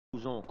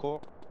Who's on,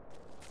 Corp?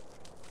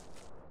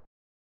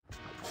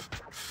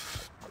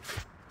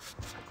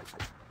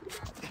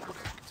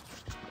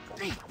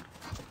 Damn. Hey,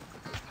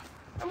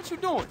 what you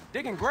doing?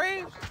 Digging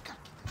graves?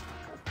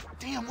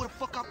 Damn, where the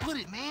fuck I put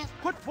it, man?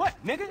 Put what,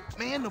 nigga?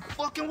 Man, the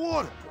fucking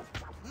water.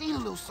 Need a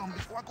little something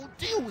before I go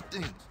deal with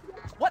things.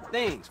 What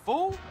things,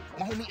 fool?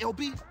 My homie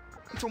LB,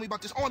 he told me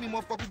about this army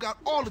motherfucker who got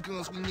all the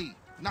guns we need.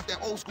 Not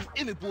that old school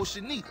Emmett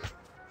bullshit neither.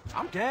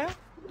 I'm down.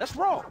 Let's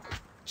roll.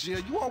 Jill,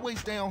 you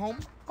always down,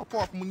 homie.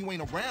 Apart from when you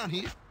ain't around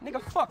here.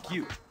 Nigga, fuck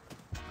you.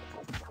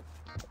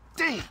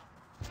 Damn.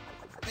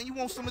 Man, you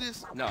want some of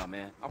this? Nah,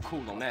 man. I'm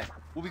cool on that.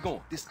 Where we going?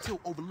 This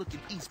tilt overlooking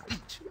East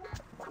Beach.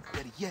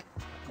 Better yet,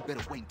 you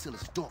better wait until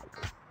it's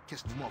dark.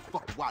 Catch the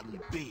motherfucker while he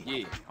in bed.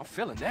 Yeah, I'm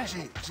feeling that.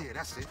 Yeah,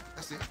 that's it.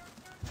 That's it.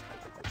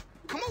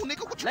 Come on,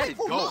 nigga. What you Let waiting it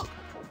for? go. Look.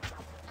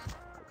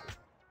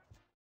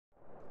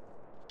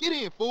 Get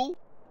in, fool.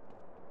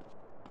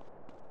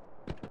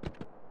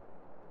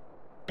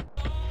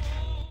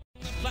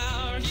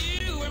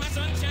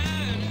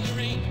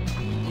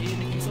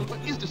 What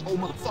is this old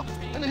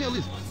motherfucker? What the hell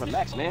is it?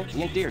 Relax, man.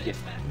 We ain't there yet.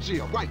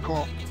 Yeah, right,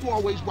 Carl. You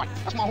always right.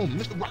 That's my homie,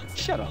 Mr. Right.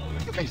 Shut up.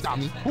 You can't stop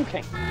me. Who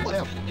can't?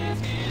 Whatever.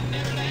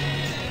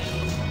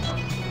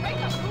 Wake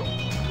up, fool.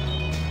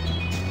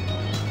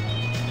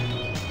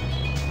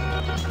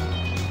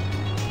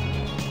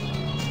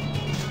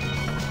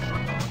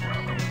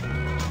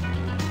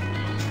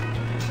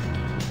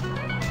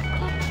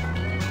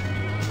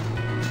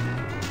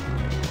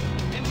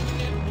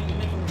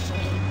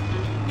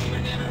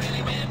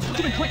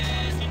 Get him quick.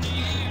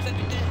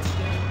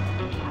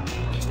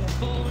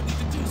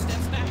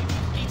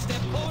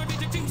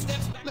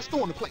 Let's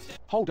throw in the place.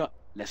 Hold up.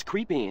 Let's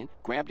creep in,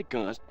 grab the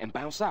guns, and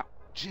bounce out.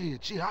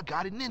 Yeah, I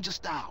got it ninja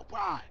style.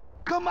 Right.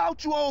 Come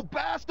out, you old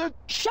bastard.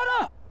 Shut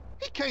up!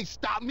 He can't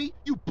stop me,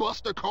 you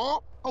buster,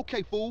 Carl.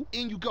 Okay, fool,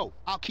 in you go.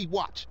 I'll keep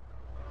watch.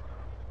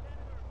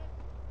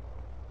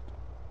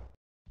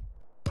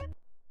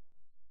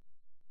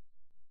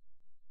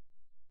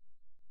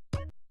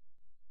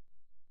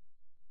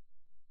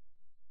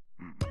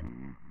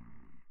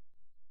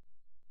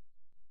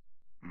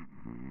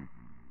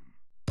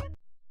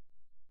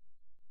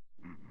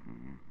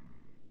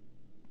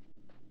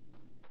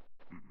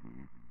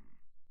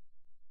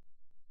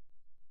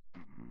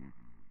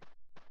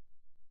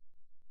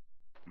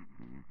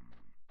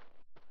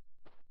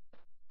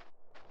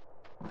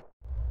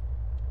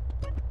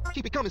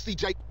 Keep it coming,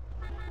 CJ.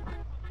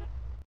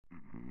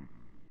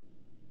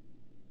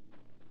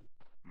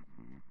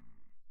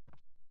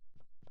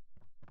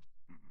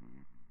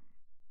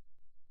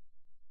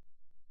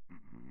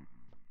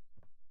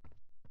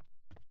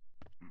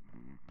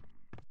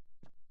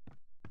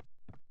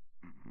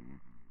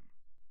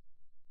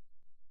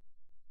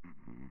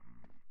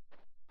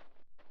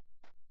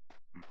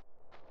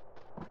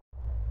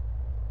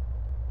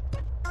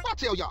 I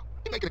tell y'all,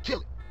 he making a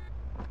killing.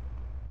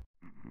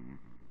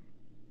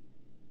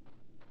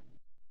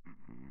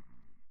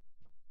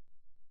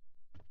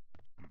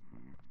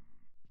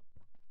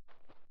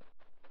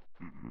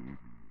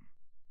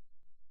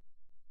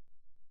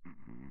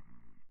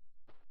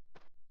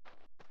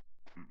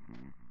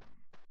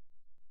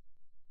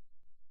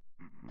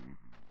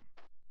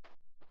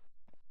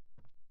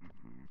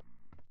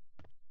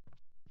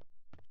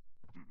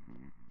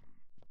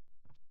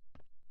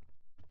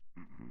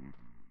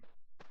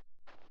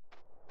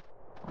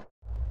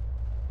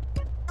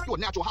 You a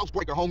natural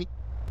housebreaker, homie.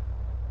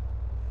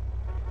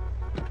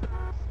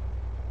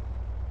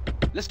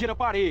 Let's get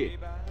up out of here.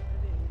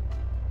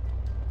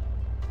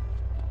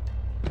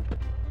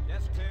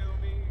 Just tell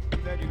me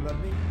that you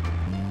love me.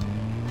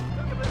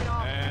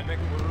 And make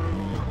it work.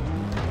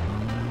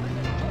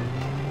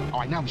 All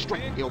right, now we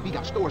straight. LB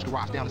got a storage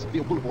garage down in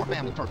Seville Boulevard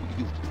family turf we can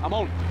use. I'm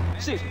on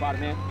it. Seriously about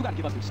it, man. You gotta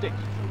give us some sticks.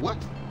 What?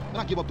 Then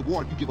I give up the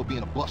water, you give up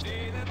being a buster.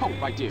 Hold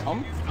it right there,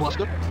 homie.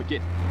 Buster?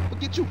 Forget it.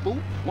 Forget you, fool.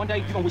 One day,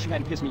 you gonna wish you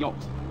hadn't pissed me off.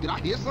 Did I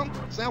hear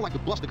something? Sound like the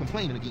buster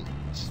complaining again.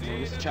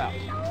 Man, it's a child.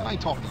 And I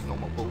ain't talking to you no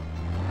more, fool.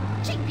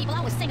 Cheating people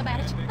always sing about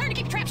it. Learn to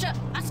keep your trap shut.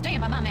 I stand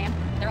by my man.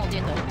 They're all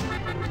dead, though.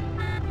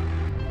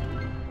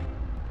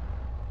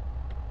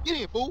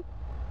 Get in, fool.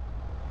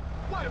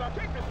 Why did I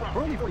take this from?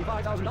 For only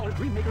 $45,000,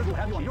 Dream Makers will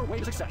have you on your way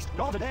to success.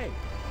 Call today.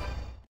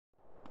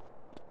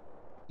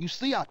 You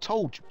see, I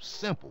told you.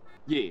 Simple.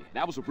 Yeah,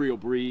 that was a real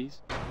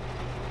breeze.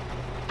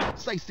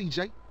 Say,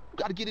 CJ, you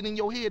gotta get it in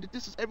your head that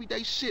this is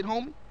everyday shit,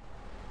 homie.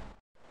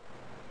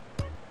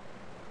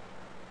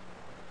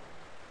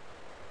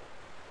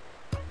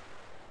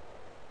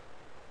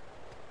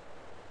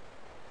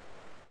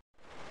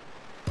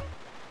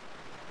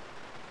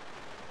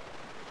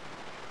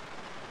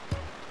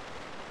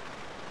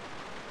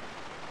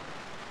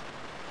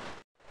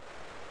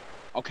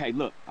 Okay,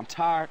 look, I'm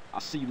tired. I'll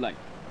see you later.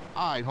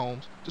 All right,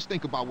 Holmes. Just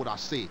think about what I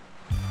said.